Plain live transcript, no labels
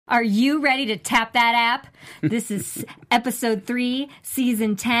Are you ready to tap that app? This is episode 3,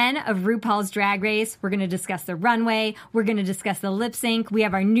 season 10 of RuPaul's Drag Race. We're going to discuss the runway. We're going to discuss the lip sync. We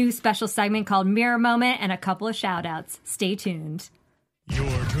have our new special segment called Mirror Moment and a couple of shout outs. Stay tuned.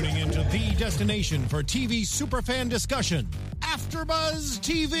 You're tuning into the destination for TV superfan discussion, AfterBuzz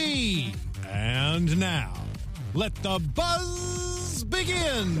TV. And now, let the buzz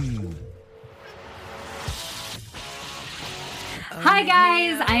begin. Hi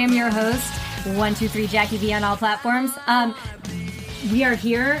guys, I am your host, 123 Jackie V on all platforms. We are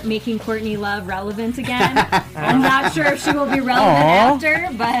here making Courtney Love relevant again. I'm not sure if she will be relevant after,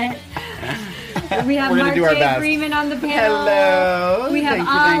 but we have Mark J. Freeman on the panel. Hello. We have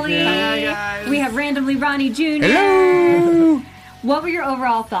Ollie. Hi, guys. We have randomly Ronnie Jr. Hello. What were your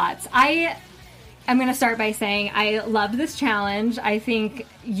overall thoughts? I'm going to start by saying I loved this challenge. I think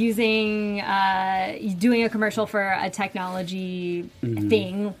doing a commercial for a technology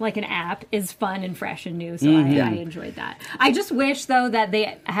thing, like an app, is fun and fresh and new. So I enjoyed that. I just wish, though, that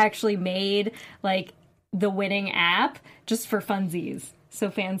they actually made like the winning app just for funsies. So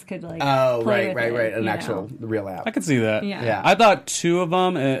fans could play with it, an actual real app. I could see that. Yeah. I thought 2 of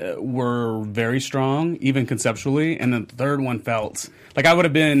them were very strong, even conceptually, and then the third one felt like I would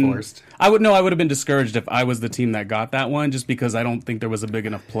have been forced. I would have been discouraged if I was the team that got that one, just because I don't think there was a big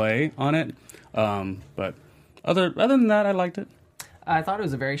enough play on it. But other than that, I liked it. I thought it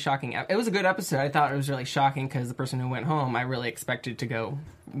was a very shocking. It was a good episode. I thought it was really shocking because the person who went home, I really expected to go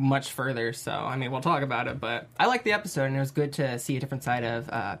much further. So, I mean, we'll talk about it, but I liked the episode, and it was good to see a different side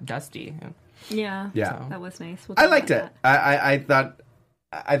of Dusty. Yeah. Yeah. That was nice. I liked it. I thought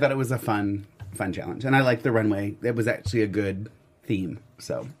it was a fun challenge, and I liked the runway. It was actually a good theme.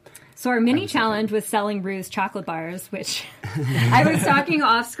 So our mini challenge was selling Rue's chocolate bars, which I was talking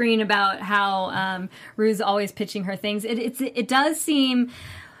off screen about how Rue's always pitching her things. It does seem.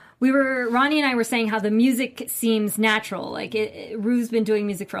 Ronnie and I were saying how the music seems natural. Like Rue's been doing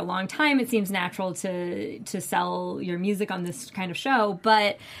music for a long time. It seems natural to sell your music on this kind of show.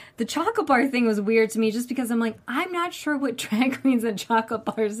 But the chocolate bar thing was weird to me just because I'm like, I'm not sure what drag queens and chocolate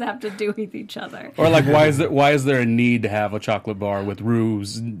bars have to do with each other. Or like, why is there a need to have a chocolate bar with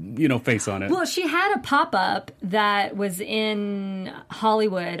Rue's, face on it? Well, she had a pop-up that was in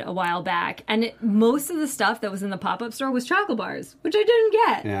Hollywood a while back, and most of the stuff that was in the pop-up store was chocolate bars, which I didn't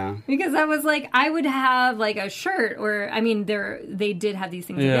get. Yeah. Because I was like, I would have like a shirt, or I mean, they did have these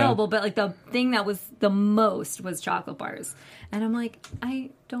things available, but like the thing that was the most was chocolate bars, and I'm like,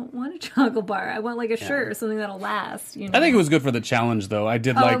 I don't want a chocolate bar. I want like a shirt or something that'll last. I think it was good for the challenge, though. I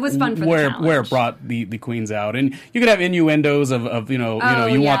did like it was fun for where the challenge. it brought the queens out, and you could have innuendos of you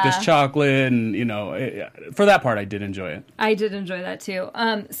want this chocolate, and for that part, I did enjoy it. I did enjoy that too.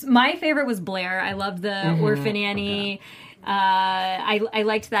 My favorite was Blair. I loved the orphan Annie. Okay. I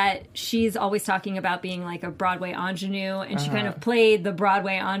liked that she's always talking about being like a Broadway ingenue, and she kind of played the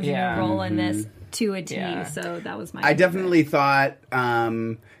Broadway ingenue role in this to a T. Yeah. So that was my. I definitely thought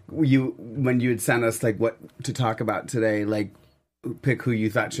when you had sent us like what to talk about today, like pick who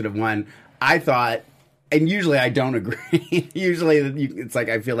you thought should have won. I thought. And usually I don't agree. Usually it's like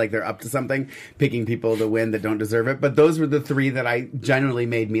I feel like they're up to something, picking people to win that don't deserve it. But those were the 3 that I generally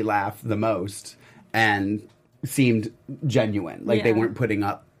made me laugh the most and seemed genuine. Like they weren't putting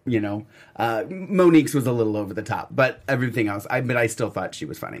up, Monique's was a little over the top, but everything else, I still thought she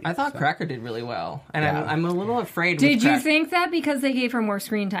was funny. I thought Cracker did really well, and I'm a little afraid. Did you think that because they gave her more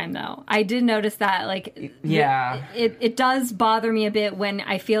screen time, though? I did notice that, it does bother me a bit when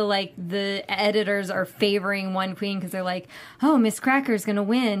I feel like the editors are favoring one queen because they're like, oh, Miss Cracker's gonna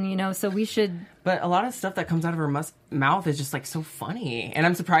win, so we should. But a lot of stuff that comes out of her mouth is just like so funny, and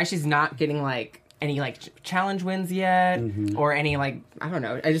I'm surprised she's not getting like any challenge wins yet, or any I don't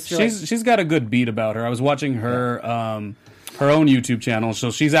know. I just feel she's got a good beat about her. I was watching her her own YouTube channel,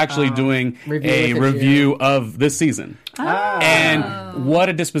 so she's actually doing a review of this season. Oh. And what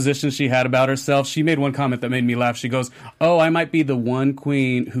a disposition she had about herself. She made one comment that made me laugh. She goes, "Oh, I might be the one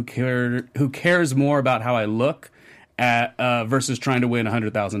queen who cares more about how I look versus trying to win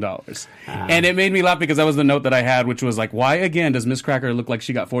 $100,000. And it made me laugh because that was the note that I had, which was like, why again does Miss Cracker look like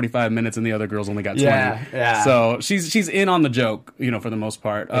she got 45 minutes and the other girls only got 20? Yeah. So she's in on the joke, for the most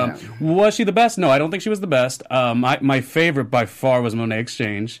part. Was she the best? No, I don't think she was the best. My favorite by far was Monet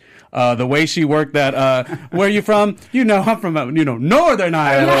Exchange. The way she worked that, where are you from? I'm from, Northern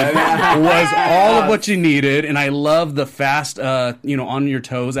Ireland, was all of what you needed. And I love the fast, on your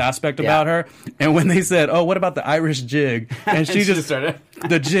toes aspect about her. And when they said, oh, what about the Irish jig? And she just started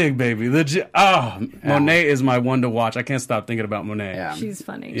the jig, baby. The jig. Oh, Monet is my one to watch. I can't stop thinking about Monet. Yeah. She's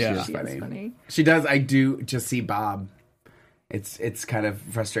funny. Yeah. She's funny. She does. I do just see Bob It's kind of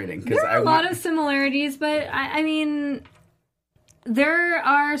frustrating because There are a lot of similarities, but I mean, there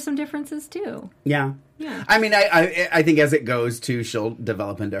are some differences too. Yeah. Yeah. I mean, I think as it goes too, she'll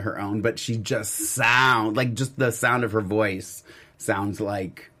develop into her own, but she just just the sound of her voice sounds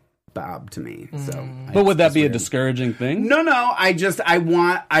like Bob to me. So, But would that be a discouraging thing? No.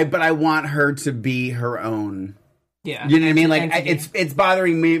 I want her to be her own. Yeah. You know what I mean? Like, And it's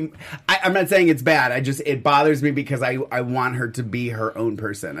bothering me. I'm not saying it's bad. It bothers me because I want her to be her own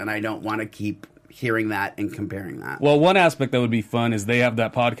person, and I don't want to keep hearing that and comparing that. Well, one aspect that would be fun is they have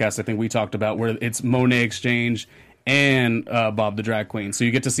that podcast I think we talked about where it's Monet Exchange and Bob the Drag Queen. So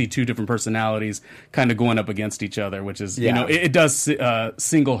you get to see two different personalities kind of going up against each other, which is, you know, it does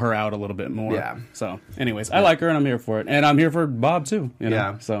single her out a little bit more. Yeah. So anyways, I like her and I'm here for it. And I'm here for Bob too. You know?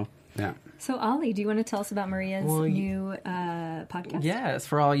 Yeah. So. Yeah. So, Ollie, do you want to tell us about Maria's new podcast? Yes,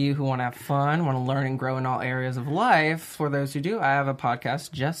 for all you who want to have fun, want to learn and grow in all areas of life, for those who do, I have a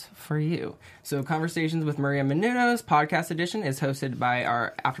podcast just for you. So, Conversations with Maria Menounos, podcast edition, is hosted by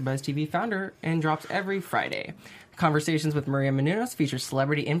our AfterBuzz TV founder and drops every Friday. Conversations with Maria Menounos features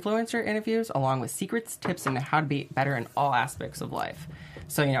celebrity influencer interviews along with secrets, tips, and how to be better in all aspects of life.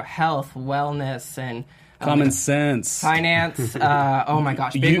 So, you know, health, wellness, and Common sense. finance. Oh my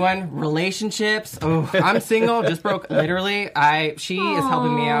gosh, big one. Relationships. Oh, I'm single. Just broke. Literally, she is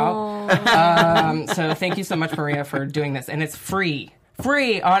helping me out. So thank you so much, Maria, for doing this, and it's free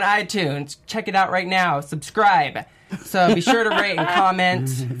on iTunes. Check it out right now. Subscribe. So be sure to rate and comment.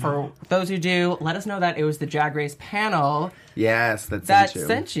 For those who do, let us know that it was the Drag Race panel Yes, that that's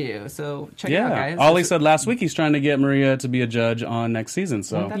sent you. So check it out, Yeah. guys. Ollie said last week he's trying to get Maria to be a judge on next season.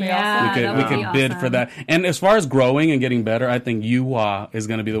 So Wouldn't that be Yeah, awesome? we that could would be bid awesome. for that. And as far as growing and getting better, I think Yuhua is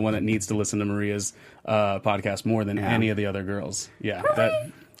going to be the one that needs to listen to Maria's podcast more than any of the other girls. Yeah,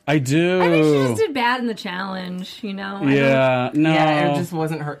 I do. I think she just did bad in the challenge, you know? Yeah, no. Yeah, it just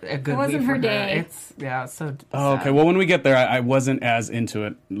wasn't a good wasn't week for her day. It's so Oh, okay, sad. well, when we get there, I wasn't as into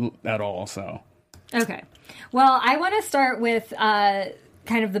it at all, so. Okay. Well, I want to start with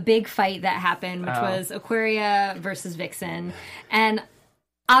kind of the big fight that happened, which was Aquaria versus Vixen. And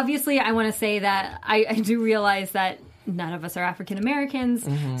obviously, I want to say that I do realize that none of us are African Americans,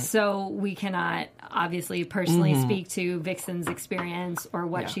 so we cannot obviously personally speak to Vixen's experience or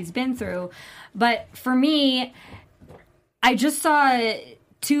what she's been through. But for me, I just saw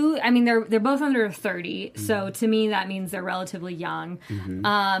two. I mean, they're both under 30, so to me that means they're relatively young.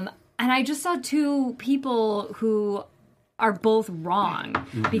 And I just saw two people who are both wrong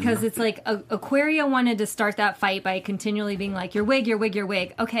because it's like Aquaria wanted to start that fight by continually being like, your wig, your wig, your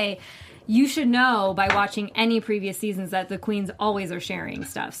wig. Okay, you should know by watching any previous seasons that the queens always are sharing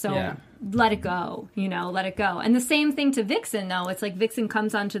stuff. So let it go, let it go. And the same thing to Vixen, though. It's like Vixen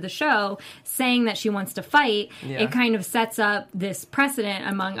comes onto the show saying that she wants to fight. Yeah. It kind of sets up this precedent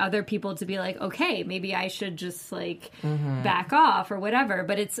among other people to be like, okay, maybe I should just like back off or whatever.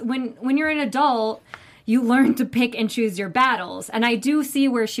 But it's when you're an adult, you learn to pick and choose your battles. And I do see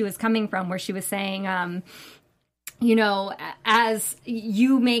where she was coming from, where she was saying, as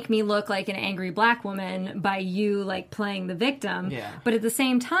you make me look like an angry black woman by you like playing the victim. Yeah. But at the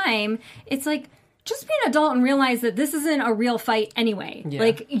same time, it's like, just be an adult and realize that this isn't a real fight anyway. Yeah.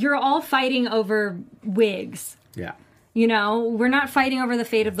 Like, you're all fighting over wigs. Yeah. We're not fighting over the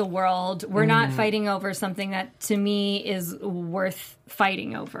fate of the world. We're not fighting over something that, to me, is worth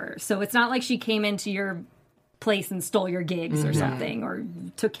fighting over. So it's not like she came into your place and stole your gigs or something or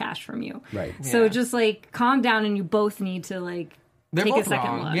took cash from you. Right. So Yeah. just, like, calm down and you both need to, like, They're take both a second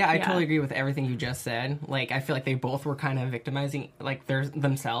wrong. look. Yeah, I totally agree with everything you just said. Like, I feel like they both were kind of victimizing, like,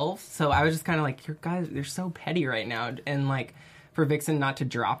 themselves. So I was just kind of like, you guys, they're so petty right now. And, like, for Vixen not to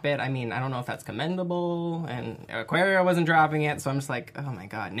drop it, I mean, I don't know if that's commendable. And Aquaria wasn't dropping it. So I'm just like, oh my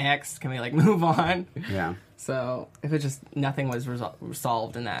God, next. Can we, like, move on? Yeah. So if it just, nothing was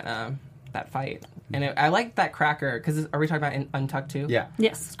resolved in that fight. And I liked that Cracker, because are we talking about Untucked too? Yeah.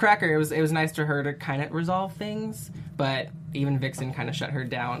 Yes. Cracker, it was nice to her to kind of resolve things, but even Vixen kind of shut her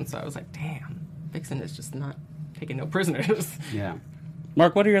down. So I was like, damn, Vixen is just not taking no prisoners. Yeah.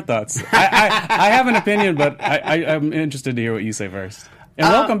 Mark, what are your thoughts? I have an opinion, but I'm interested to hear what you say first. And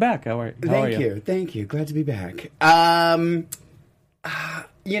welcome back. How are you? Thank you. Glad to be back.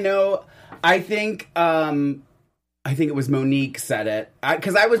 I think it was Monique said it,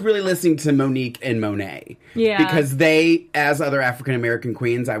 because I was really listening to Monique and Monet. Yeah. Because they, as other African American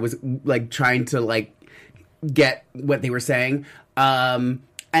queens, I was like trying to like get what they were saying. And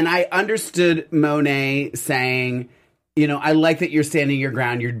I understood Monet saying, I like that you're standing your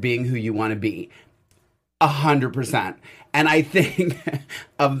ground, you're being who you want to be. 100%. And I think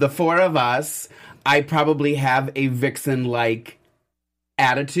of the four of us, I probably have a Vixen-like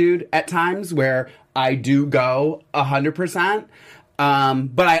attitude at times where I do go 100%.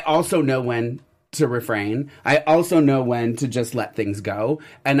 But I also know when to refrain. I also know when to just let things go.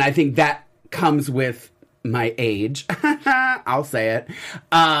 And I think that comes with my age. I'll say it.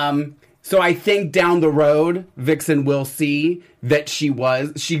 So I think down the road, Vixen will see that she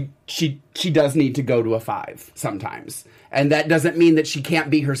does need to go to a 5 sometimes. And that doesn't mean that she can't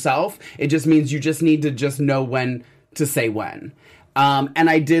be herself. It just means you just need to just know when to say when. And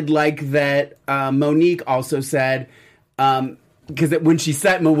I did like that Monique also said, because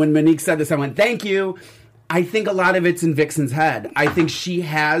when Monique said this, I went, thank you. I think a lot of it's in Vixen's head. I think she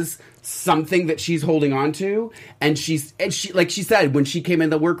has something that she's holding on to, and she like she said when she came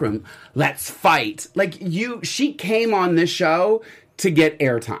in the workroom, let's fight. She came on this show to get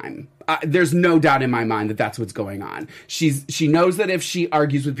airtime. There's no doubt in my mind that that's what's going on. She knows that if she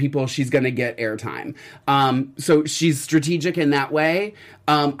argues with people, she's going to get airtime. So she's strategic in that way.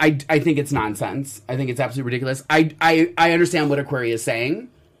 I think it's nonsense. I think it's absolutely ridiculous. I understand what Aquaria is saying,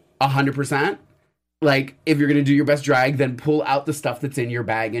 100%. Like, if you're going to do your best drag, then pull out the stuff that's in your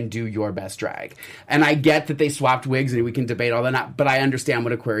bag and do your best drag. And I get that they swapped wigs and we can debate all that, but I understand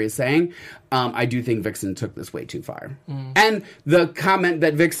what Aquaria is saying. I do think Vixen took this way too far. And the comment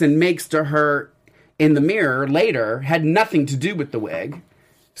that Vixen makes to her in the mirror later had nothing to do with the wig.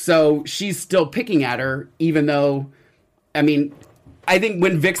 So she's still picking at her, even though, I mean, I think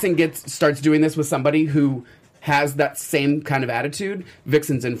when Vixen starts doing this with somebody who has that same kind of attitude,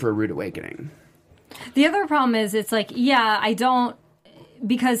 Vixen's in for a rude awakening. The other problem is it's like,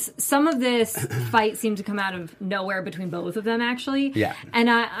 because some of this fight seemed to come out of nowhere between both of them, actually. Yeah. And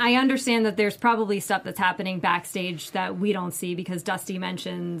I understand that there's probably stuff that's happening backstage that we don't see, because Dusty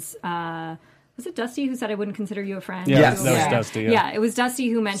mentions, was it Dusty who said I wouldn't consider you a friend? Yeah, Yes. that was Dusty. Yeah. It was Dusty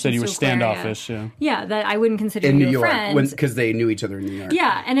who mentioned Said you were to Aquaria, standoffish. Yeah. Yeah, that I wouldn't consider In you New a York, friend. because they knew each other in New York.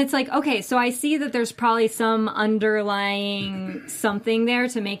 Yeah, and it's like, okay, so I see that there's probably some underlying something there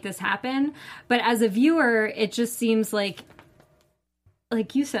to make this happen. But as a viewer, it just seems like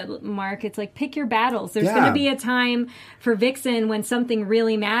you said, Mark, it's like, pick your battles. There's going to be a time for Vixen when something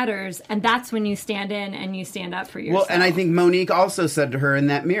really matters, and that's when you stand in and you stand up for yourself. Well, and I think Monique also said to her in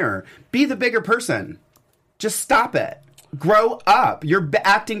that mirror, be the bigger person. Just stop it. Grow up. You're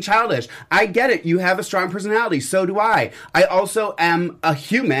acting childish. I get it. You have a strong personality. So do I. I also am a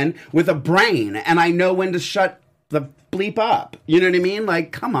human with a brain, and I know when to shut the bleep up. You know what I mean?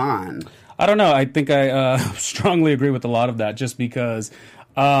 Like, come on. I don't know. I think I strongly agree with a lot of that, just because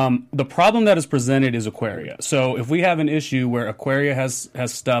the problem that is presented is Aquaria. So if we have an issue where Aquaria has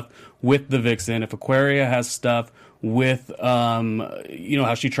stuff with the Vixen, if Aquaria has stuff with,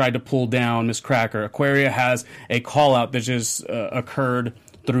 how she tried to pull down Miss Cracker, Aquaria has a call out that just occurred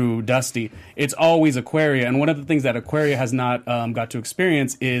through Dusty. It's always Aquaria, and one of the things that Aquaria has not got to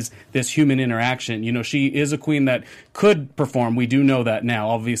experience is this human interaction. You know, she is a queen that could perform. We do know that now.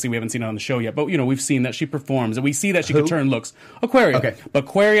 Obviously, we haven't seen it on the show yet, but we've seen that she performs, and we see that she could turn looks. Aquaria. Okay. But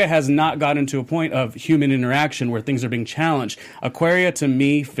Aquaria has not gotten to a point of human interaction where things are being challenged. Aquaria, to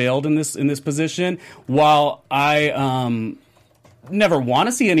me, failed in this position. While I never want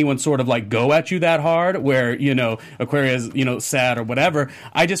to see anyone sort of like go at you that hard where, Aquaria is, sad or whatever.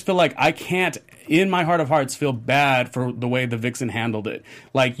 I just feel like I can't, in my heart of hearts, feel bad for the way the Vixen handled it.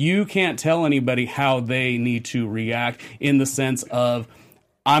 Like, you can't tell anybody how they need to react in the sense of,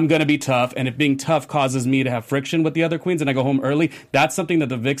 I'm going to be tough, and if being tough causes me to have friction with the other queens and I go home early, that's something that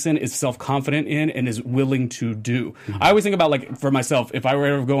the Vixen is self-confident in and is willing to do. Mm-hmm. I always think about, like, for myself, if I were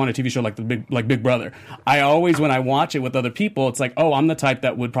to ever go on a TV show like Big Brother, I always, when I watch it with other people, it's like, oh, I'm the type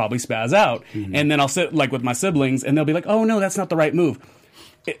that would probably spaz out. Mm-hmm. And then I'll sit, like, with my siblings, and they'll be like, oh, no, that's not the right move.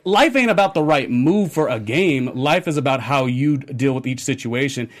 Life ain't about the right move for a game. Life is about how you deal with each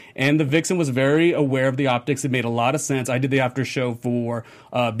situation. And the Vixen was very aware of the optics. It made a lot of sense. I did the after show for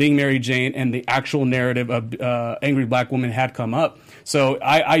Being Mary Jane, and the actual narrative of Angry Black Woman had come up. So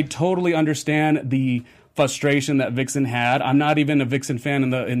I totally understand the frustration that Vixen had. I'm not even a Vixen fan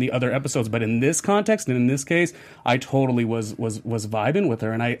in the other episodes, but in this context and in this case, I totally was vibing with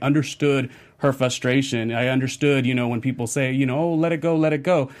her, and I understood her frustration. I understood, when people say, oh, let it go, let it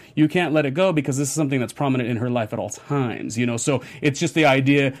go. You can't let it go because this is something that's prominent in her life at all times, So it's just the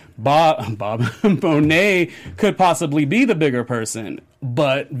idea Bob Monet could possibly be the bigger person.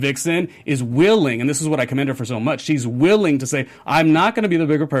 But Vixen is willing, and this is what I commend her for so much, she's willing to say, I'm not going to be the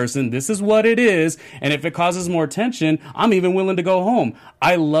bigger person. This is what it is. And if it causes more tension, I'm even willing to go home.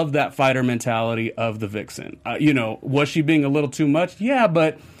 I love that fighter mentality of the Vixen. Was she being a little too much? Yeah,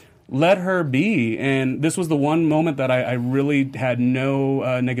 but let her be. And this was the one moment that I really had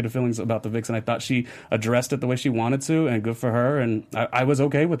no negative feelings about the Vixen. I thought she addressed it the way she wanted to, and good for her. And I was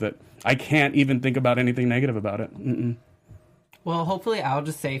okay with it. I can't even think about anything negative about it. Mm-mm. Well, hopefully, I'll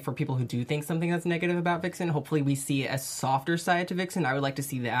just say for people who do think something that's negative about Vixen, hopefully we see a softer side to Vixen. I would like to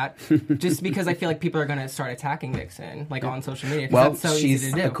see that, just because I feel like people are going to start attacking Vixen, like on social media. Well, that's so easy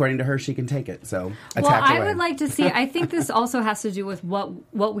to do. According to her, she can take it. So attack Well, I away. would like to see. I think this also has to do with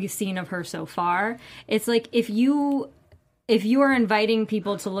what we've seen of her so far. It's like if you are inviting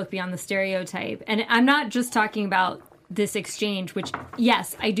people to look beyond the stereotype, and I'm not just talking about this exchange, which,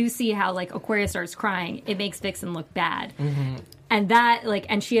 yes, I do see how, like, Aquaria starts crying. It makes Vixen look bad. Mm-hmm. And that, like,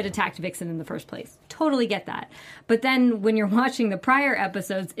 and she had attacked Vixen in the first place. Totally get that. But then when you're watching the prior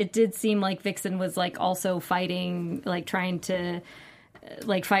episodes, it did seem like Vixen was, like, also fighting, like, trying to,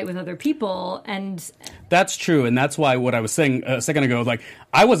 like, fight with other people. And that's true, and that's why what I was saying a second ago, like,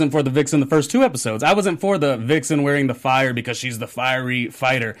 I wasn't for the Vixen the first 2 episodes. I wasn't for the Vixen wearing the fire because she's the fiery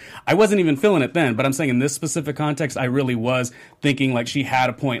fighter. I wasn't even feeling it then, but I'm saying in this specific context, I really was thinking, like, she had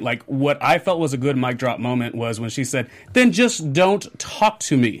a point. Like, what I felt was a good mic drop moment was when she said, then just don't talk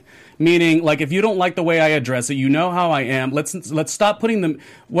to me. Meaning, like, if you don't like the way I address it, you know how I am. Let's stop putting them.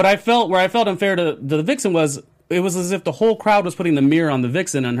 Where I felt unfair to the Vixen was, it was as if the whole crowd was putting the mirror on the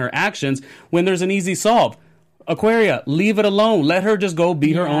Vixen and her actions when there's an easy solve. Aquaria, leave it alone. Let her just go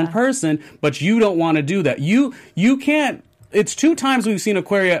be her own person. But you don't want to do that. You can't. It's 2 times we've seen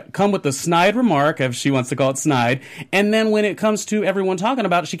Aquaria come with the snide remark, as she wants to call it, snide, and then when it comes to everyone talking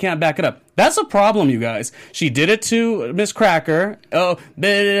about it, she can't back it up. That's a problem, you guys. She did it to Miss Cracker. Oh,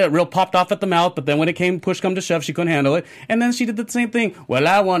 real popped off at the mouth, but then when it came push come to shove, she couldn't handle it. And then she did the same thing. Well,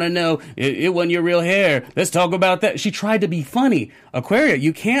 I want to know, it wasn't your real hair. Let's talk about that. She tried to be funny. Aquaria,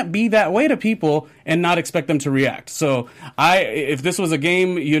 you can't be that way to people and not expect them to react. So if this was a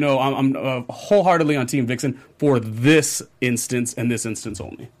game, you know, I'm wholeheartedly on Team Vixen for this instance and this instance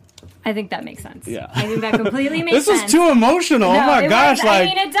only. I think that makes sense. Yeah. I think that completely makes sense. This is too emotional. No, oh my gosh! Was, like, I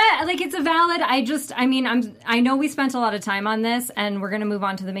mean, it does. Like, it's a valid. I know we spent a lot of time on this, and we're going to move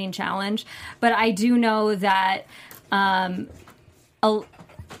on to the main challenge. But I do know that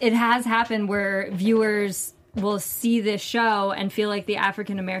it has happened where viewers will see this show and feel like the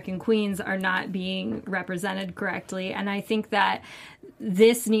African American queens are not being represented correctly, and I think that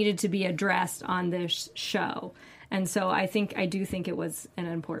this needed to be addressed on this show. And so I do think it was an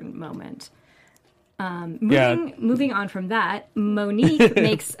important moment. Moving on from that, Monique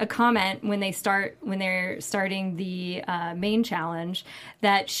makes a comment when they're starting the main challenge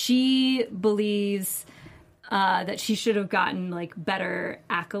that she believes that she should have gotten, like, better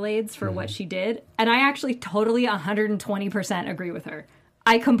accolades for what she did. And I actually totally 120% agree with her.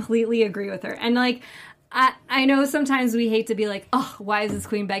 I completely agree with her. And, like, I know sometimes we hate to be like, oh, why is this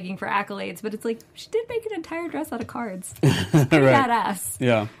queen begging for accolades? But it's like, she did make an entire dress out of cards. It's pretty badass.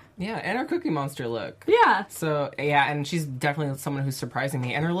 Yeah. Yeah, and her Cookie Monster look. Yeah. So, yeah, and she's definitely someone who's surprising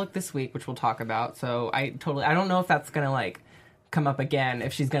me. And her look this week, which we'll talk about. So I don't know if that's going to, like, come up again,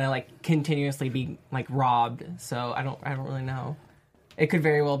 if she's going to, like, continuously be, like, robbed. So I don't really know. It could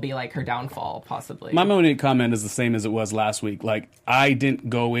very well be, like, her downfall, possibly. My Monique comment is the same as it was last week. Like, I didn't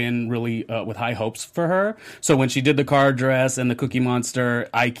go in really with high hopes for her. So when she did the card dress and the Cookie Monster,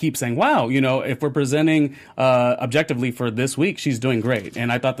 I keep saying, wow, you know, if we're presenting objectively for this week, she's doing great.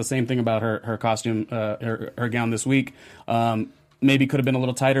 And I thought the same thing about her costume, her gown this week. Maybe could have been a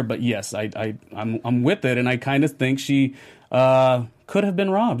little tighter, but yes, I'm with it. And I kind of think she could have been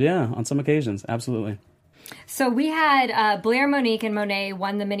robbed, on some occasions. Absolutely. So we had Blair, Monique, and Monet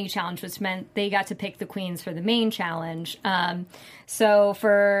won the mini challenge, which meant they got to pick the queens for the main challenge. So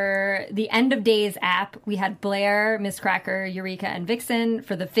for the End of Days app, we had Blair, Miss Cracker, Eureka, and Vixen.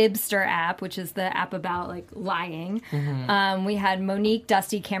 For the Fibster app, which is the app about, like, lying, we had Monique,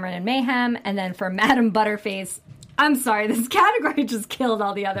 Dusty, Cameron, and Mayhem. And then for Madam Butterface, I'm sorry, this category just killed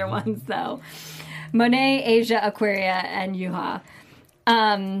all the other ones, though. Monet, Asia, Aquaria, and Yuha.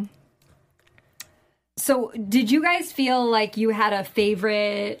 So, did you guys feel like you had a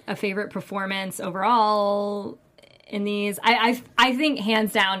favorite performance overall in these? I think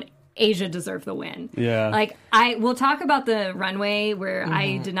hands down, Asia deserved the win. Yeah. Like, we'll talk about the runway where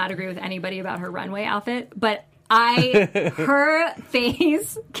I did not agree with anybody about her runway outfit, but her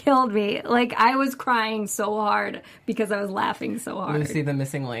face killed me. Like, I was crying so hard because I was laughing so hard. Lucy, the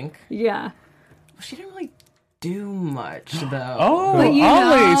missing link. Yeah. She didn't really do much, though. Oh, But you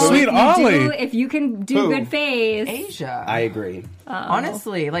Ollie, know, sweet Ollie. If you can do good face. Asia. I agree.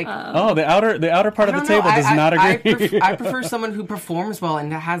 Honestly, like... Oh, the outer part of the I don't table know. does not agree. I prefer someone who performs well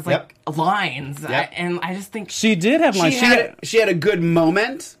and has, like, lines. Yep. And I just think... She did have lines. She had a good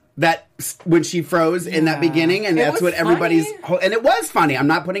moment, that when she froze in that beginning, and that's what everybody's and it was funny. I'm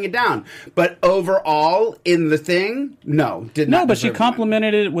not putting it down, but overall in the thing, did not. No, but she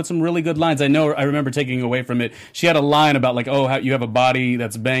complimented it with some really good lines. I remember taking away from it. She had a line about like, how you have a body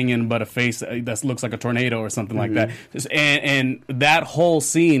that's banging, but a face that looks like a tornado or something like that. And that whole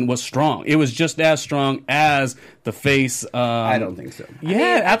scene was strong. It was just as strong as the face. I don't think so.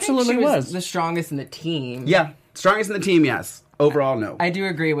 Yeah, absolutely I think she was the strongest in the team. Yeah, strongest in the team. Yes. Overall, no. I do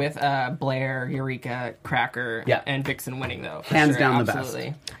agree with Blair, Eureka, Cracker, and Vixen winning, though. Hands down the best.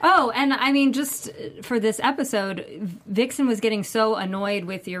 Oh, and I mean, just for this episode, Vixen was getting so annoyed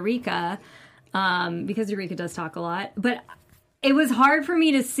with Eureka, because Eureka does talk a lot, but it was hard for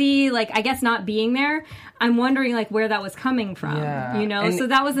me to see, like, I guess not being there, I'm wondering, like, where that was coming from, you know? And so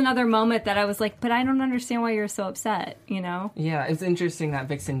that was another moment that I was like, but I don't understand why you're so upset, you know? Yeah, it's interesting that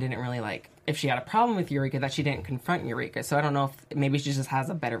Vixen didn't really, if she had a problem with Eureka, that she didn't confront Eureka. So I don't know if maybe she just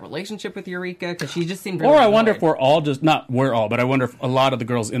has a better relationship with Eureka, because she just seemed really I wonder if we're all just, not we're all, but I wonder if a lot of the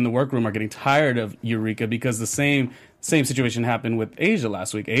girls in the workroom are getting tired of Eureka, because the same situation happened with Asia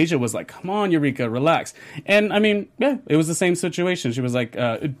last week. Asia was like, come on, Eureka, relax. And I mean, yeah, it was the same situation. She was like,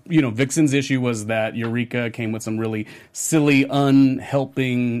 Vixen's issue was that Eureka came with some really silly,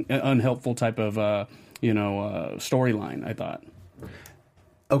 unhelpful type of, storyline, I thought.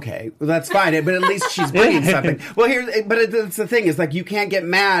 Okay, well, that's fine, but at least she's bringing something. Well, but it's the thing is, like, you can't get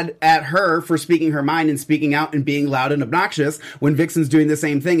mad at her for speaking her mind and speaking out and being loud and obnoxious when Vixen's doing the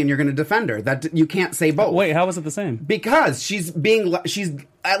same thing and you're going to defend her. That you can't say both. Wait, how is it the same? Because she's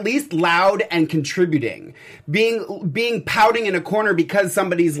at least loud and contributing. Being pouting in a corner because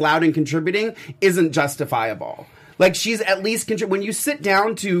somebody's loud and contributing isn't justifiable. Like, she's at least when you sit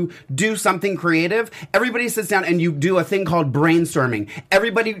down to do something creative, everybody sits down and you do a thing called brainstorming.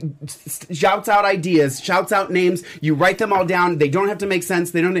 Everybody shouts out ideas, shouts out names. You write them all down. They don't have to make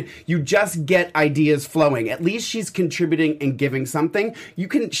sense. You just get ideas flowing. At least she's contributing and giving something.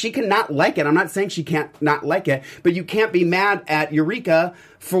 She can not like it. I'm not saying she can't not like it, but you can't be mad at Eureka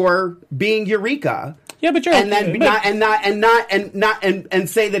for being Eureka. Yeah, but you're and then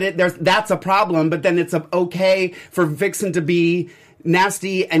say that that's a problem, but then it's okay for Vixen to be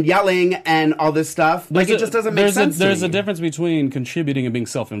nasty and yelling and all this stuff. Like, it just doesn't make sense. There's a difference between contributing and being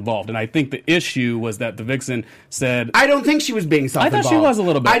self-involved, and I think the issue was that the Vixen said, I don't think she was being self-involved. I thought she was a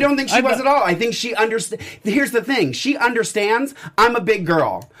little bit. I don't think she was at all. I think she understands. Here's the thing: she understands. I'm a big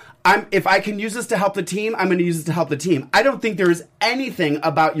girl. If I can use this to help the team, I'm going to use it to help the team. I don't think there is anything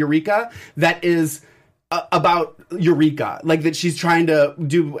about Eureka that is about Eureka, like that she's trying to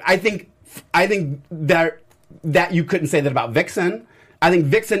do. I think that you couldn't say that about Vixen. I think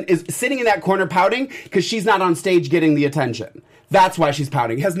Vixen is sitting in that corner pouting because she's not on stage getting the attention. That's why she's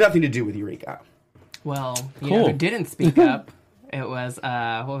pouting. It has nothing to do with Eureka. Well, you know who didn't speak up? It was,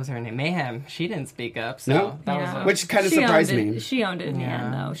 what was her name? Mayhem. She didn't speak up, so that was which kind of surprised me. She owned it in the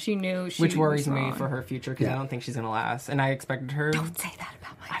end, though. She knew she Which worries was me wrong. for her future, because I don't think she's going to last. And I expected her... Don't say that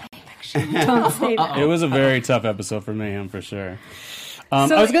about my fiction. Don't say that. It was a very tough episode for Mayhem, for sure.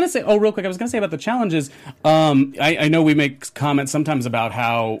 I was going to say, real quick, I was going to say about the challenges. I know we make comments sometimes about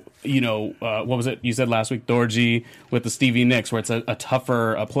how, what was it you said last week, Dorji with the Stevie Nicks, where it's a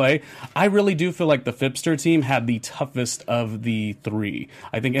tougher play. I really do feel like the Fipster team had the toughest of the three.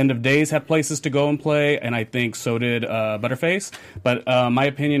 I think End of Days had places to go and play, and I think so did Butterface. But my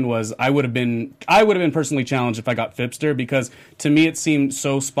opinion was I would have been personally challenged if I got Fipster, because to me it seemed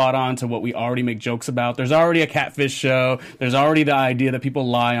so spot on to what we already make jokes about. There's already a catfish show. There's already the idea that people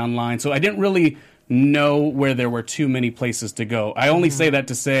lie online. So I didn't really know where there were too many places to go. I only say that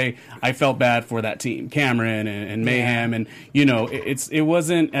to say I felt bad for that team, Cameron and Mayhem, and it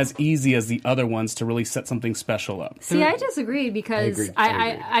wasn't as easy as the other ones to really set something special up. See, I disagree, because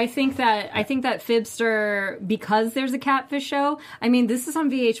I think that Fibster, because there's a catfish show. I mean, this is on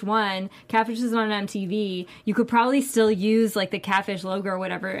VH1. Catfish is on MTV. You could probably still use like the catfish logo or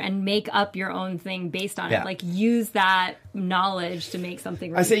whatever and make up your own thing based on it. Like, use that knowledge to make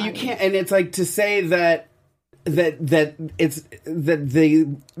something. Really I say funny. You can't, and it's like to say that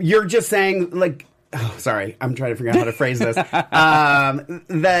you're just saying, like, sorry, I'm trying to figure out how to phrase this.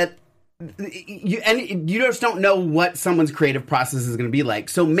 That you just don't know what someone's creative process is going to be like.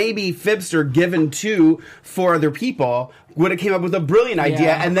 So maybe Fibster, given to 4 other people, would have came up with a brilliant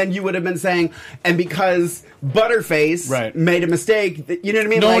idea, and then you would have been saying, and because Butterface made a mistake, you know what I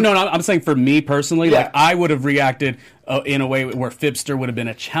mean? No, I'm saying for me personally, like, I would have reacted in a way where Fipster would have been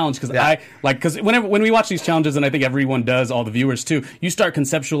a challenge, because when we watch these challenges, and I think everyone does, all the viewers too, you start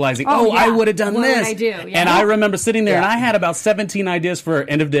conceptualizing, I would have done what this. Would I do? Yeah. And I remember sitting there and I had about 17 ideas for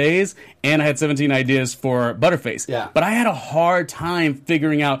End of Days, and I had 17 ideas for Butterface. Yeah. But I had a hard time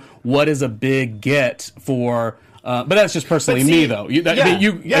figuring out what is a big get for. But that's just personally me, though.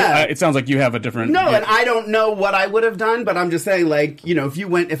 It sounds like you have a different. No, and I don't know what I would have done, but I'm just saying, like, you know,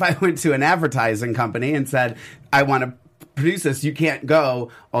 if I went to an advertising company and said I want to produce this, you can't go.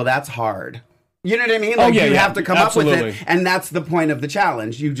 Oh, that's hard. You know what I mean? Like, you have to come absolutely. up with it, and that's the point of the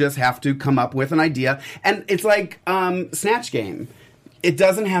challenge. You just have to come up with an idea, and it's like Snatch Game. It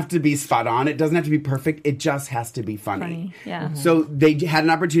doesn't have to be spot on. It doesn't have to be perfect. It just has to be funny. Yeah. Mm-hmm. So they had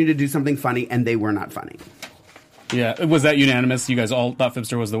an opportunity to do something funny, and they were not funny. Yeah, was that unanimous? You guys all thought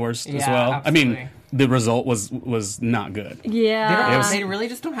Fipster was the worst as well? Absolutely. I mean, the result was not good. Yeah. They really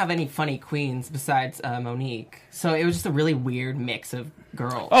just don't have any funny queens besides Monique. So it was just a really weird mix of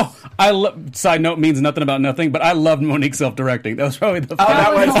girls. Oh, side note, means nothing about nothing, but I loved Monique self-directing. That was probably the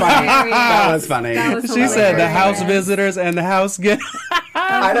That was funny. hilarious. That was funny. That was She said the house hilarious. visitors and the house guests.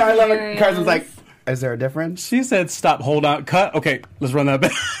 I know. I love it. hilarious. Carson's like, is there a difference? She said, "Stop, hold on, cut." Okay, let's run that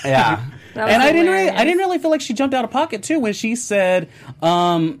back. Yeah. That was And I hilarious. didn't really feel like she jumped out of pocket too when she said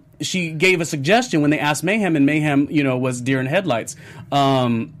she gave a suggestion when they asked Mayhem, and Mayhem, was deer in headlights.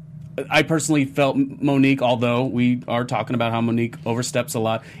 I personally felt Monique, although we are talking about how Monique oversteps a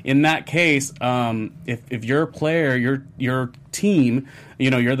lot. In that case, if you're a player, your team,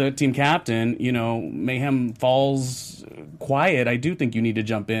 you're the team captain, Mayhem falls quiet. I do think you need to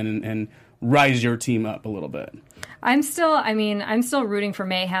jump in and rise your team up a little bit. I'm still rooting for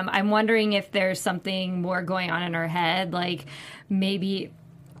Mayhem. I'm wondering if there's something more going on in her head, like maybe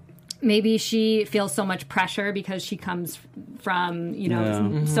she feels so much pressure because she comes from,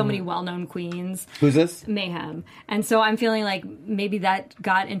 so many well-known queens. Who's this? Mayhem. And so I'm feeling like maybe that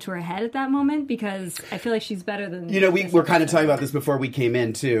got into her head at that moment because I feel like she's better than... we were kind of talking about this before we came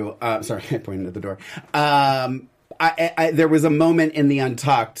in, too. Sorry, I pointed at the door. There was a moment in the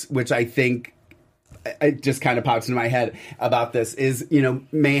Untucked, which I think... It just kind of pops into my head about this, is,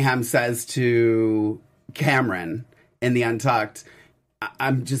 Mayhem says to Cameron in the Untucked,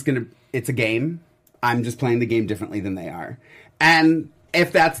 it's a game. I'm just playing the game differently than they are. And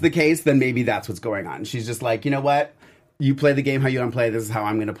if that's the case, then maybe that's what's going on. She's just like, you know what? You play the game how you want to play. This is how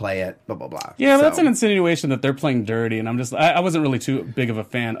I'm going to play it. Blah, blah, blah. Yeah, but that's an insinuation that they're playing dirty, and I wasn't really too big of a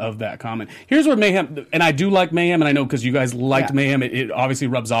fan of that comment. Here's where Mayhem, and I do like Mayhem, and I know because you guys liked Mayhem, it obviously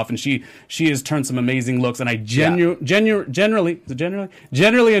rubs off, and she has turned some amazing looks, and I generally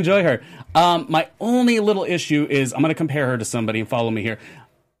enjoy her. My only little issue is I'm going to compare her to somebody, and follow me here.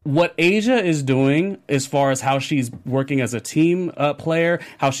 What Asia is doing as far as how she's working as a team player,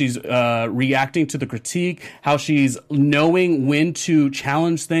 how she's reacting to the critique, how she's knowing when to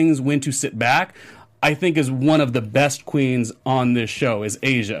challenge things, when to sit back, I think is one of the best queens on this show is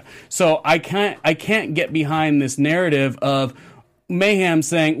Asia. So I can't get behind this narrative of Mayhem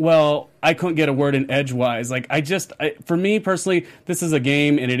saying, well, I couldn't get a word in edgewise. Like, for me personally, this is a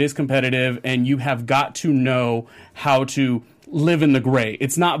game and it is competitive, and you have got to know how to live in the gray.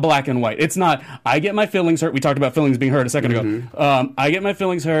 It's not black and white. It's not, I get my feelings hurt. We talked about feelings being hurt a second ago. I get my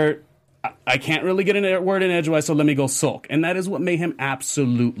feelings hurt. I can't really get a word in edgewise, so let me go sulk. And that is what Mayhem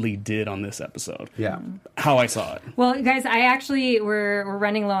absolutely did on this episode. Yeah. How I saw it. Well, guys, we're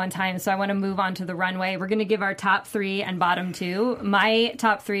running low on time, so I want to move on to the runway. We're going to give our top 3 and bottom 2. My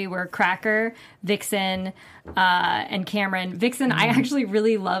top 3 were Cracker, Vixen, and Cameron. Vixen, I actually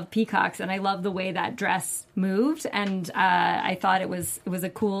really love peacocks, and I love the way that dress moved, and I thought it was a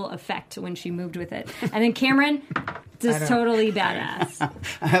cool effect when she moved with it. And then Cameron, just totally badass.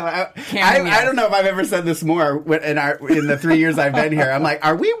 I don't know if I've ever said this more in the 3 years I've been here. I'm like,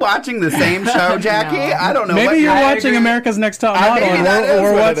 are we watching the same show, Jackie? No. I don't know. Maybe you're watching America's Next Top Model, maybe that is and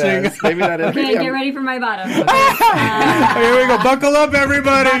we're what it watching. is. Maybe that is. Okay, get ready for my bottom. Here we go. Buckle up,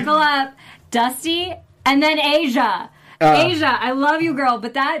 everybody. Buckle up. Dusty, and then Asia. Asia, I love you, girl,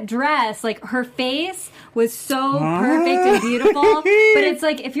 but that dress, like, her face was so perfect and beautiful. But it's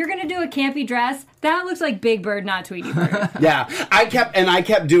like, if you're going to do a campy dress, that looks like Big Bird, not Tweety Bird. Yeah, I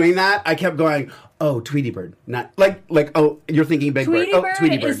kept doing that. I kept going, oh, Tweety Bird, not like oh, you're thinking Big Tweety Bird. Bird Oh,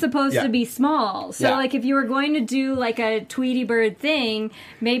 Tweety Bird is supposed to be small. So, like, if you were going to do, like, a Tweety Bird thing,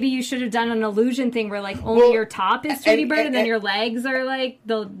 maybe you should have done an illusion thing where, like, only your top is Tweety Bird and then your legs are, like,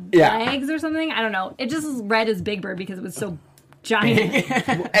 the legs or something. I don't know. It just read as Big Bird because it was so giant.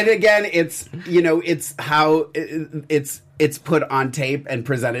 And again, it's it's how it's put on tape and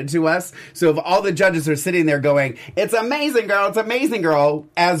presented to us. So if all the judges are sitting there going, "It's amazing, girl! It's amazing, girl,"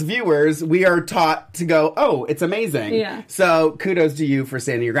 as viewers, we are taught to go, "Oh, it's amazing." Yeah. So kudos to you for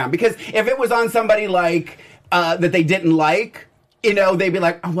standing your ground. Because if it was on somebody like that they didn't like, they'd be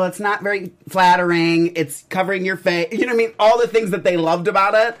like, "Oh, well, it's not very flattering. It's covering your face." You know what I mean? All the things that they loved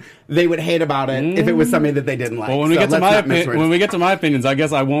about it, they would hate about it if it was something that they didn't like. Well, when we get to my opinions, I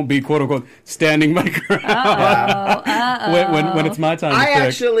guess I won't be quote unquote standing my ground when it's my time. I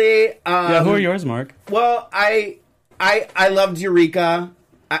actually, who are yours, Mark? Well, I loved Eureka.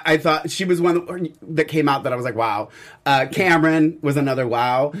 I thought she was one that came out that I was like, wow. Cameron was another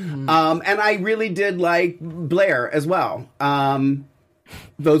wow. And I really did like Blair as well.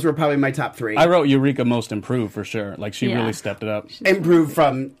 Those were probably my top 3. I wrote Eureka most improved for sure. Like she really stepped it up. Improved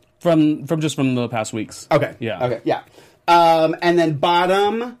from the past weeks. Okay. Yeah. Okay. Yeah. And then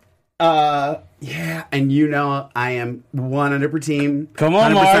bottom. Yeah, and I am 100% team. Come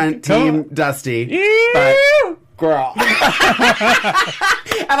on, Mark. Team Dusty. But girl.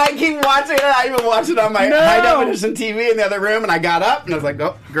 And I keep watching it. I even watch it on my high definition TV in the other room. And I got up and I was like,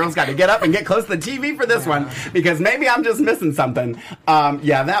 "Oh, girl's got to get up and get close to the TV for this one because maybe I'm just missing something."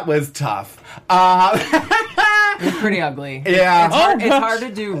 Yeah, that was tough. It's pretty ugly. Yeah. It's hard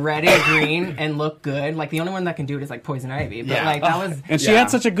to do red and green and look good. Like, the only one that can do it is, like, Poison Ivy. But, that was... And she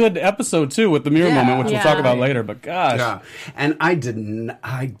had such a good episode, too, with the mirror moment, which we'll talk about later. But, gosh. Yeah. And I didn't...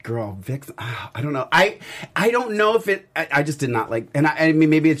 Vix... I don't know. I don't know if it... I just did not like... And I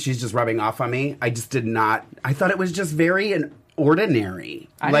mean, maybe she's just rubbing off on me. I just did not... I thought it was just very... ordinary.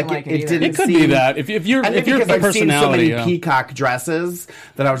 I didn't like it either. didn't It could seem, be that. If you're because the I've seen so personality... many peacock dresses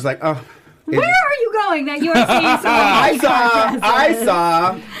that I was like, oh... Where are you going that you are seeing so many I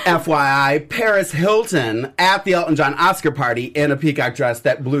saw, FYI, Paris Hilton at the Elton John Oscar party in a peacock dress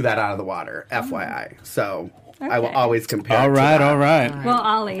that blew that out of the water. FYI. So I will always compare. All right. Well,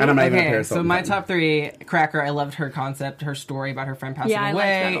 Ollie. And I'm not even a Okay, Paris so Hilton my fan. top 3, Cracker, I loved her concept, her story about her friend passing I liked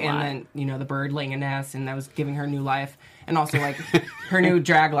away, that a lot. and then, the bird laying a nest, and that was giving her new life, and also, like, her new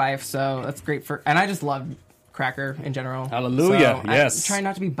drag life, so that's great and I just loved Cracker in general. Hallelujah, So yes. I try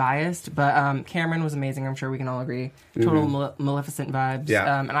not to be biased, but Cameron was amazing. I'm sure we can all agree. Total Maleficent vibes.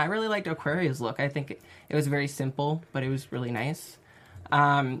 Yeah. And I really liked Aquaria's look. I think it was very simple, but it was really nice.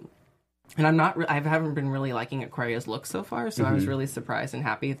 And I haven't been really liking Aquaria's look so far, so I was really surprised and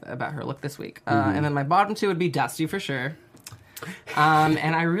happy about her look this week. And then my bottom 2 would be Dusty for sure.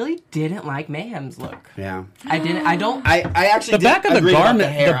 And I really didn't like Mayhem's look. Yeah. I didn't. I don't. I actually The back of the agree about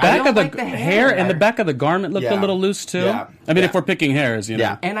garment, hair. the back of the like the hair hair. and the back of the garment looked a little loose too. Yeah. I mean, Yeah. if we're picking hairs,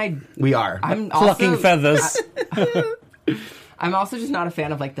 Yeah. And We are. I'm plucking also, feathers. I'm also just not a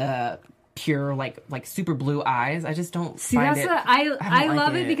fan of like the pure like super blue eyes. I just don't See, find that's it. I don't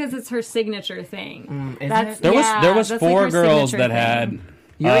love like it because it's her signature thing. Is That's it? There was that's 4 like her girls signature that thing. had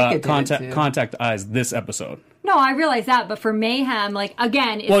Eureka did it, too. contact eyes this episode. No, I realize that, but for Mayhem, like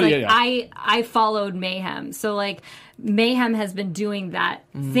again, it's I followed Mayhem, so like Mayhem has been doing that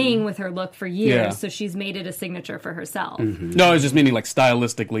thing with her look for years, Yeah. so she's made it a signature for herself. No, I was just meaning like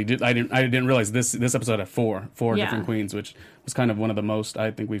stylistically. I didn't realize this episode had four Yeah. different queens, which was kind of one of the most I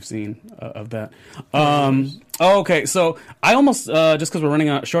think we've seen of that. Okay, so I almost just because we're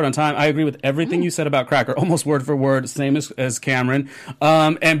running short on time, I agree with everything you said about Cracker, almost word for word, same as Cameron.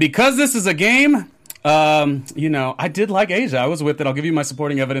 And because this is a game. I did like Asia. I was with it. I'll give you my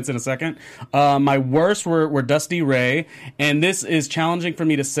supporting evidence in a second. My worst were Dusty Ray, and this is challenging for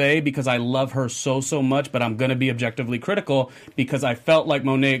me to say because I love her so much, but I'm going to be objectively critical because I felt like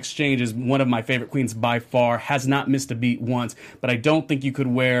Monet Exchange is one of my favorite queens by far, has not missed a beat once, but I don't think you could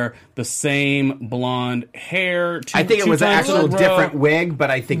wear the same blonde hair I think it was an actual different wig,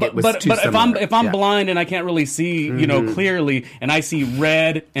 but I think it was too similar. If I'm Yeah. blind and I can't really see, clearly, and I see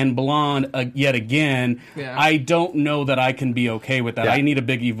red and blonde yet again, I don't know that I can be okay with that. Yeah. I need a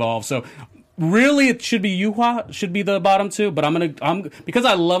big evolve. So really, it should be Yuhua, should be the bottom 2. But I'm because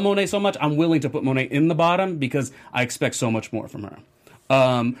I love Monet so much, I'm willing to put Monet in the bottom because I expect so much more from her.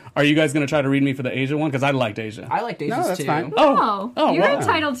 Are you guys going to try to read me for the Asia one? Because I liked Asia. I liked Asia's that's too. fine. Oh, you're wow.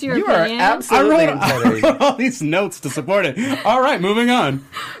 entitled to your You are opinion. absolutely I wrote all these notes to support it. All right, moving on.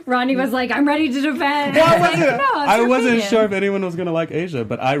 Ronnie was like, "I'm ready to defend." I wasn't sure if anyone was going to like Asia,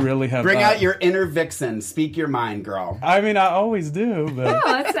 but I really have. Bring out your inner vixen. Speak your mind, girl. I mean, I always do, but No,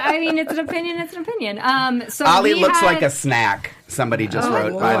 it's an opinion. It's an opinion. So Ollie we looks had- like a snack. Somebody just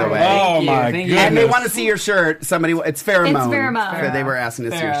wrote, by the Lord. way. Thank you, my thank you. And they goodness. want to see your shirt. Somebody, it's Pheromone. It's Pheromone. So they were asking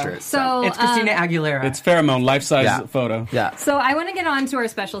to see your shirt. So It's Christina Aguilera. It's Pheromone, life-size Yeah. photo. Yeah. So I want to get on to our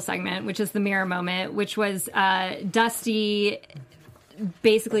special segment, which is the mirror moment, which was Dusty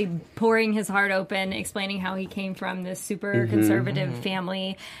basically pouring his heart open, explaining how he came from this super conservative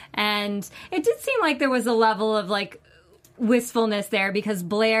family. And it did seem like there was a level of like wistfulness there because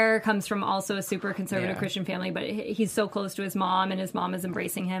Blair comes from also a super conservative Christian family, but he's so close to his mom and his mom is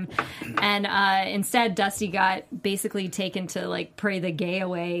embracing him. And instead, Dusty got basically taken to like pray the gay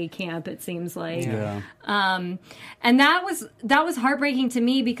away camp, it seems like. Yeah. And that was heartbreaking to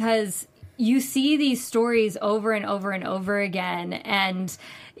me because you see these stories over and over and over again, and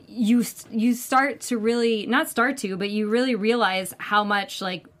you start to really but you really realize how much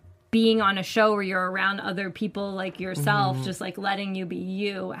like being on a show where you're around other people like yourself, just like letting you be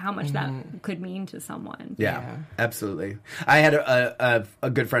you, how much that could mean to someone. Yeah, absolutely. I had a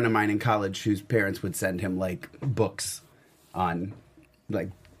good friend of mine in college whose parents would send him like books on like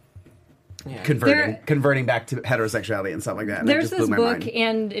converting back to heterosexuality and stuff like that. And There's it just blew this my book, mind.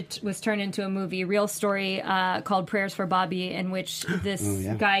 and it was turned into a movie, real story, called Prayers for Bobby, in which this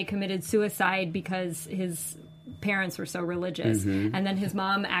guy committed suicide because his parents were so religious. And then his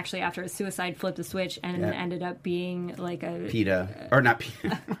mom actually, after his suicide, flipped a switch and ended up being like a... PETA. Or not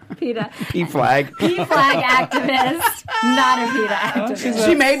PETA. PETA. P-flag. P-flag activist, not a PETA activist.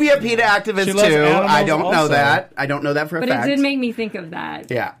 She may be a PETA activist She loves too. I animals don't know also. that. I don't know that for a But fact. it did make me think of that.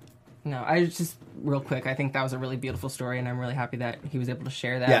 Yeah. No, I just real quick. I think that was a really beautiful story, and I'm really happy that he was able to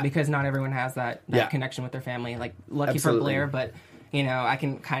share that Yeah. because not everyone has that connection with their family. Like lucky Absolutely. for Blair, but you know I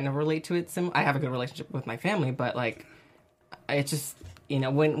can kind of relate to it. I have a good relationship with my family, but like it's just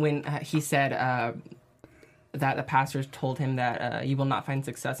when he said that the pastor told him that you will not find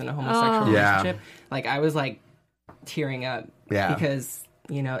success in a homosexual Yeah. relationship. Like I was like tearing up because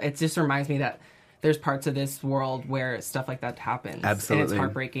it just reminds me that there's parts of this world where stuff like that happens. Absolutely. And it's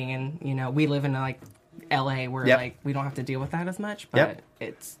heartbreaking. And, we live in, like, L.A. where, like, we don't have to deal with that as much. But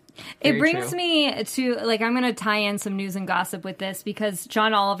it's It very brings true. me to, like, I'm going to tie in some news and gossip with this because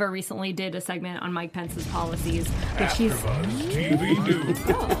John Oliver recently did a segment on Mike Pence's policies, which he's... TV News.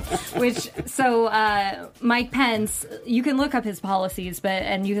 Mike Pence, you can look up his policies,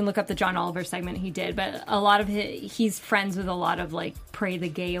 and you can look up the John Oliver segment he did, but a lot of he's friends with a lot of like pray the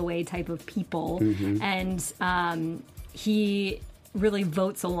gay away type of people, and he really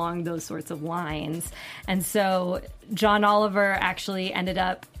votes along those sorts of lines. And so John Oliver actually ended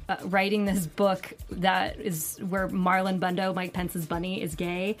up writing this book that is where Marlon Bundo, Mike Pence's bunny, is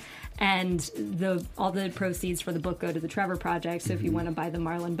gay, and all the proceeds for the book go to the Trevor Project. So if you want to buy the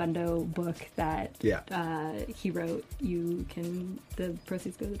Marlon Bundo book that he wrote, the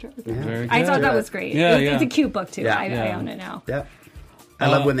proceeds go to the Trevor Project. Very I good. thought that was great. Yeah, It's a cute book too. Yeah. I own it now. Yep. I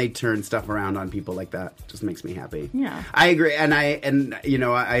love when they turn stuff around on people like that. Just makes me happy. Yeah. I agree, and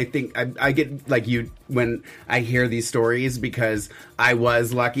I think I get like you when I hear these stories because I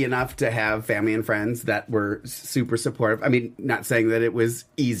was lucky enough to have family and friends that were super supportive. I mean, not saying that it was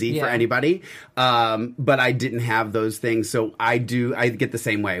easy for anybody, but I didn't have those things. So I get the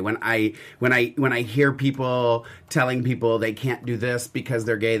same way when I hear people telling people they can't do this because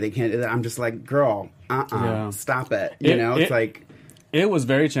they're gay. They can't do that. I'm just like, girl, stop it. It's like. It was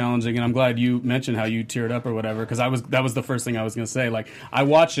very challenging, and I'm glad you mentioned how you teared up or whatever, because that was the first thing I was going to say. Like, I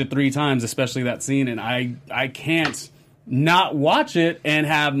watched it 3 times, especially that scene, and I can't not watch it and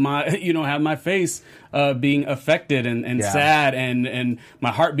have my face being affected and sad and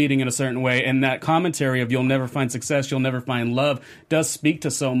my heart beating in a certain way. And that commentary of you'll never find success, you'll never find love does speak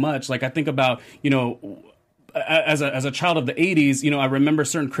to so much. Like, I think about, as a child of the 80s, I remember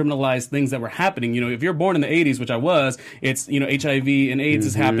certain criminalized things that were happening. If you're born in the 80s, which I was, it's, HIV and AIDS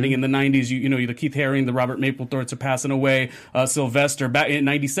is happening in the 90s. The Keith Haring, the Robert Mapplethorpes are passing away. Sylvester, back in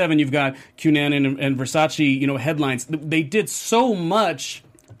 97, you've got Cunanan and Versace, headlines. They did so much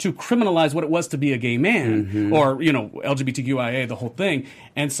to criminalize what it was to be a gay man or, LGBTQIA, the whole thing.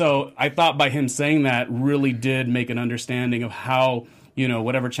 And so I thought by him saying that really did make an understanding of how,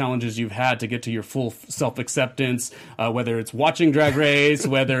 whatever challenges you've had to get to your full self-acceptance, whether it's watching Drag Race,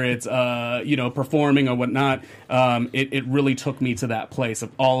 whether it's, performing or whatnot, it really took me to that place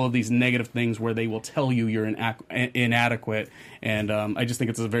of all of these negative things where they will tell you you're inadequate. And I just think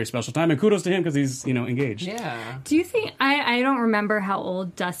it's a very special time. And kudos to him because he's, engaged. Yeah. Do you think, I don't remember how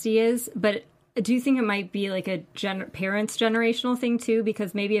old Dusty is, but do think it might be like a parents' generational thing too,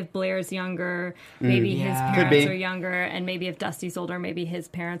 because maybe if Blair's younger, maybe his Could be. parents are younger, and maybe if Dusty's older, maybe his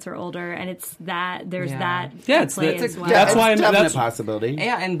parents are older, and it's that there's that Yeah, at play it's as well. that's why it's I'm- definitely that's- a possibility.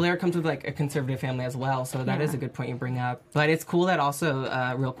 Yeah, and Blair comes with like a conservative family as well, so that is a good point you bring up. But it's cool that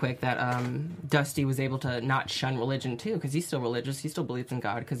also, real quick, that Dusty was able to not shun religion too, because he's still religious, he still believes in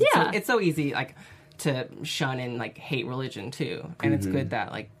God. Because it's so easy, like, to shun and like hate religion too, and it's good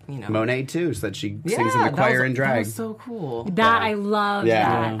that Monet too said she sings in the that choir was, and That drag. was so cool. That I love Yeah.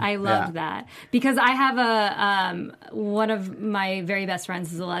 that. I loved that because I have a one of my very best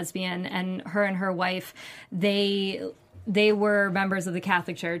friends is a lesbian, and her wife, they were members of the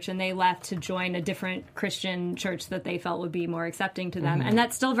Catholic Church, and they left to join a different Christian church that they felt would be more accepting to them, and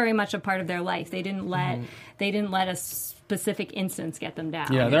that's still very much a part of their life. They didn't let a specific instance get them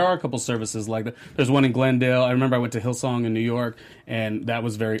down. Yeah, there are a couple services like that. There's one in Glendale. I remember I went to Hillsong in New York, and that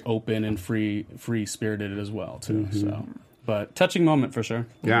was very open and free spirited as well too. So, but touching moment for sure.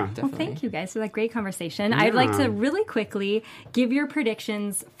 Yeah. Well, thank you guys for that great conversation. I'd like to really quickly give your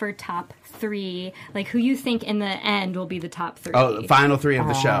predictions for top 3, like who you think in the end will be the top 3. Oh, the final 3 of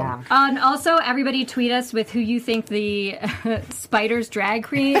the show. And also, everybody tweet us with who you think the Spider's drag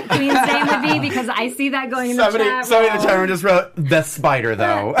queen's name would be, because I see that going in the chat. Somebody in the chat room just wrote the spider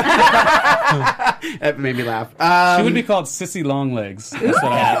though. It made me laugh. She would be called Sissy Longlegs. That's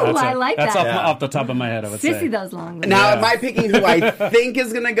I like that's that. off the top of my head, I would say. Sissy those long legs. Now, am I picking who I think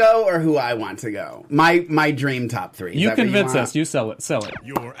is going to go or who I want to go? My dream top 3. Is You that what convince want? us. You sell it. Sell it.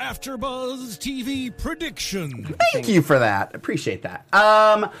 Your AfterBuzz TV prediction. Thank you for that. Appreciate that.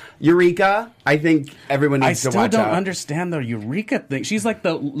 Eureka. I think everyone I needs to still watch don't out. understand the Eureka thing. She's like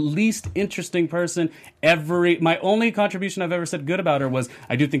the least interesting person. My only contribution I've ever said good about her was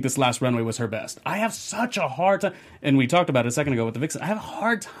I do think this last runway was her best. I have such a hard time, and we talked about it a second ago with the Vixen. I have a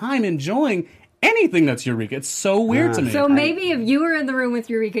hard time enjoying anything that's Eureka. It's so weird to me. So maybe if you were in the room with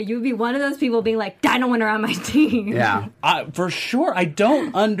Eureka, you would be one of those people being like, I don't want her on my team. Yeah. For sure, I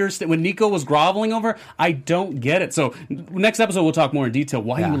don't understand. When Nico was groveling over, I don't get it. So next episode, we'll talk more in detail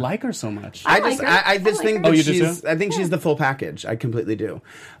why you like her so much. I like just, her. I I just like think her. that Oh, you do she's. too? I think she's the full package. I completely do.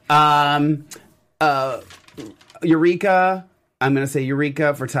 Eureka. I'm gonna say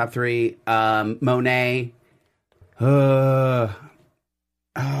Eureka for top 3. Monet.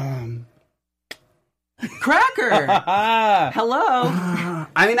 Cracker. Hello.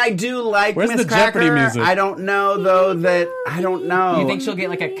 I mean, I do like Where's Miss the Jeopardy Cracker. music? I don't know though that I don't know. You think she'll get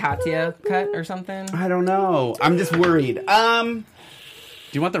like a Katya cut or something? I don't know. I'm just worried.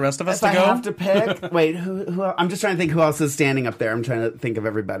 Do you want the rest of us If I to go? have to pick, wait, who? I'm just trying to think who else is standing up there. I'm trying to think of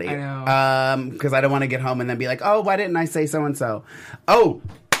everybody. I know. Because I don't want to get home and then be like, oh, why didn't I say so and so? Oh,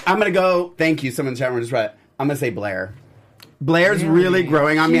 I'm gonna go. Thank you. Someone in the chat room just read. I'm gonna say Blair. Blair's really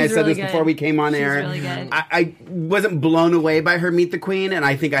growing on me. I She's said really this good. before we came on She's air. really good. I wasn't blown away by her Meet the Queen, and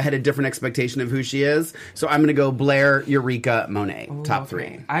I think I had a different expectation of who she is. So I'm going to go Blair, Eureka, Monet, top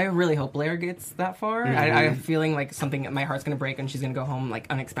 3. I really hope Blair gets that far. I have a feeling like something, my heart's going to break and she's going to go home like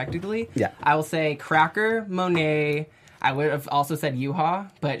unexpectedly. Yeah. I will say Cracker, Monet. I would have also said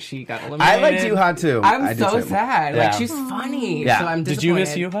Yuha, but she got eliminated. I liked Yuha too. I I'm do so too. sad. Yeah. Like, she's funny. Yeah. So I'm Did you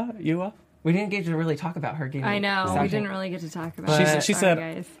miss disappointed. Yuha? We didn't get to really talk about her. I know. Something. We didn't really get to talk about it. She Sorry, said-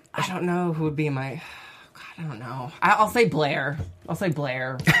 guys. I don't know who would be my... God, I don't know. I'll say Blair. I'll say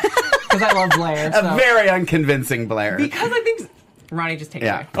Blair. Because I love Blair. A So. very unconvincing Blair. Because I think... Ronnie, just take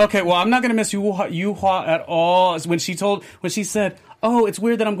Yeah. it away. Okay, well, I'm not going to miss Yuha at all. When she said, oh, it's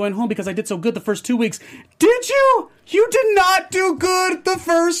weird that I'm going home because I did so good the first 2 weeks. Did you? You did not do good the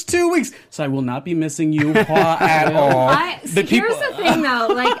first 2 weeks. So I will not be missing Yuha at all. Here's the thing, though.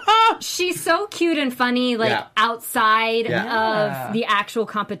 Like, she's so cute and funny, like, Yeah. outside Yeah. of the actual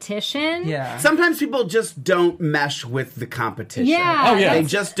competition. Yeah. Sometimes people just don't mesh with the competition. Yeah. Oh, yeah. They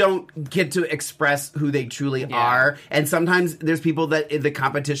just don't get to express who they truly are. And sometimes there's people that the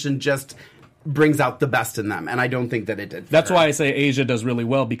competition just brings out the best in them. And I don't think that it did. for That's her. why I say Asia does really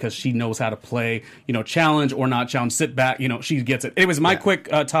well, because she knows how to play, challenge or not challenge, sit back, she gets it. Anyways, my quick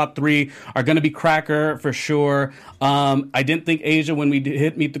top 3 are going to be Cracker for sure. I didn't think Asia when we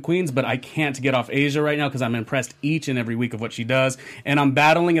hit Meet the Queens, but I can't get off Asia right now because I'm impressed each and every week of what she does. And I'm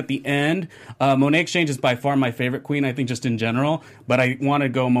battling at the end. Monet Exchange is by far my favorite queen, I think, just in general. But I want to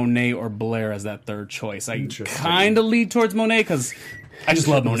go Monet or Blair as that third choice. I kind of lead towards Monet because I just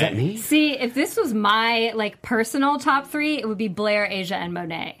love Monet. See, if this was my, like, personal top 3, it would be Blair, Asia, and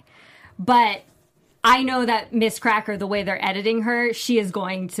Monet. But I know that Miss Cracker, the way they're editing her, she is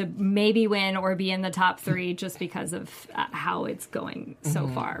going to maybe win or be in the top 3 just because of how it's going so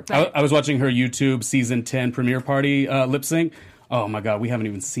far. But I was watching her YouTube season 10 premiere party lip sync. Oh my God, we haven't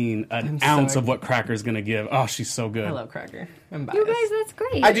even seen an so ounce of what Cracker's gonna give. Oh, she's so good. I love Cracker. I'm biased. You guys, that's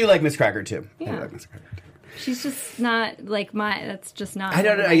great. I do like Miss Cracker too. I Yeah. do like Miss Cracker too. She's just not like my. That's just not. I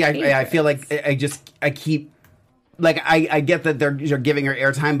don't know. one of my I feel favorites. like I keep like I get that they're giving her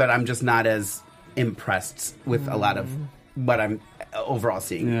airtime, but I'm just not as impressed with a lot of what I'm overall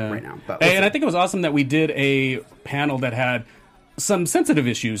seeing right now. But And I think it was awesome that we did a panel that had some sensitive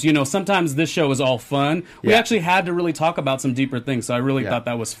issues. You know, sometimes this show is all fun. We Yeah. actually had to really talk about some deeper things. So I really thought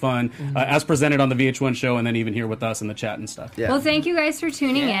that was fun, as presented on the VH1 show, and then even here with us in the chat and stuff. Yeah. Well, thank you guys for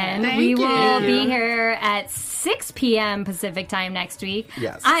tuning in. We will be here at 6 p.m. Pacific time next week.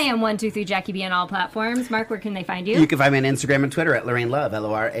 Yes. I am 123 Jackie B on all platforms. Mark, where can they find you? You can find me on Instagram and Twitter at Lorraine Love,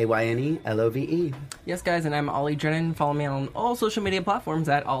 LORAYNE LOVE. Yes, guys, and I'm Ollie Drennan. Follow me on all social media platforms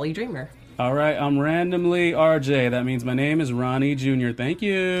at Ollie Dreamer. All right, I'm randomly RJ. That means my name is Ronnie Jr. Thank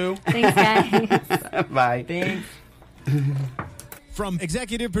you. Thanks, guys. Bye. Thanks. From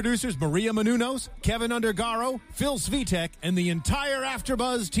executive producers Maria Menounos, Kevin Undergaro, Phil Svitek, and the entire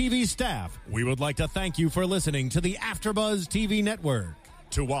AfterBuzz TV staff, we would like to thank you for listening to the AfterBuzz TV network.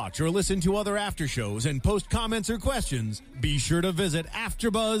 To watch or listen to other after shows and post comments or questions, be sure to visit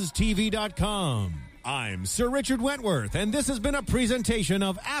AfterBuzzTV.com. I'm Sir Richard Wentworth, and this has been a presentation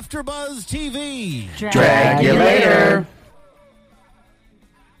of AfterBuzz TV. Drag you later.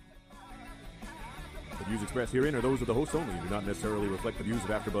 The views expressed herein are those of the hosts only and do not necessarily reflect the views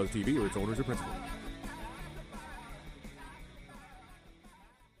of AfterBuzz TV or its owners or principals.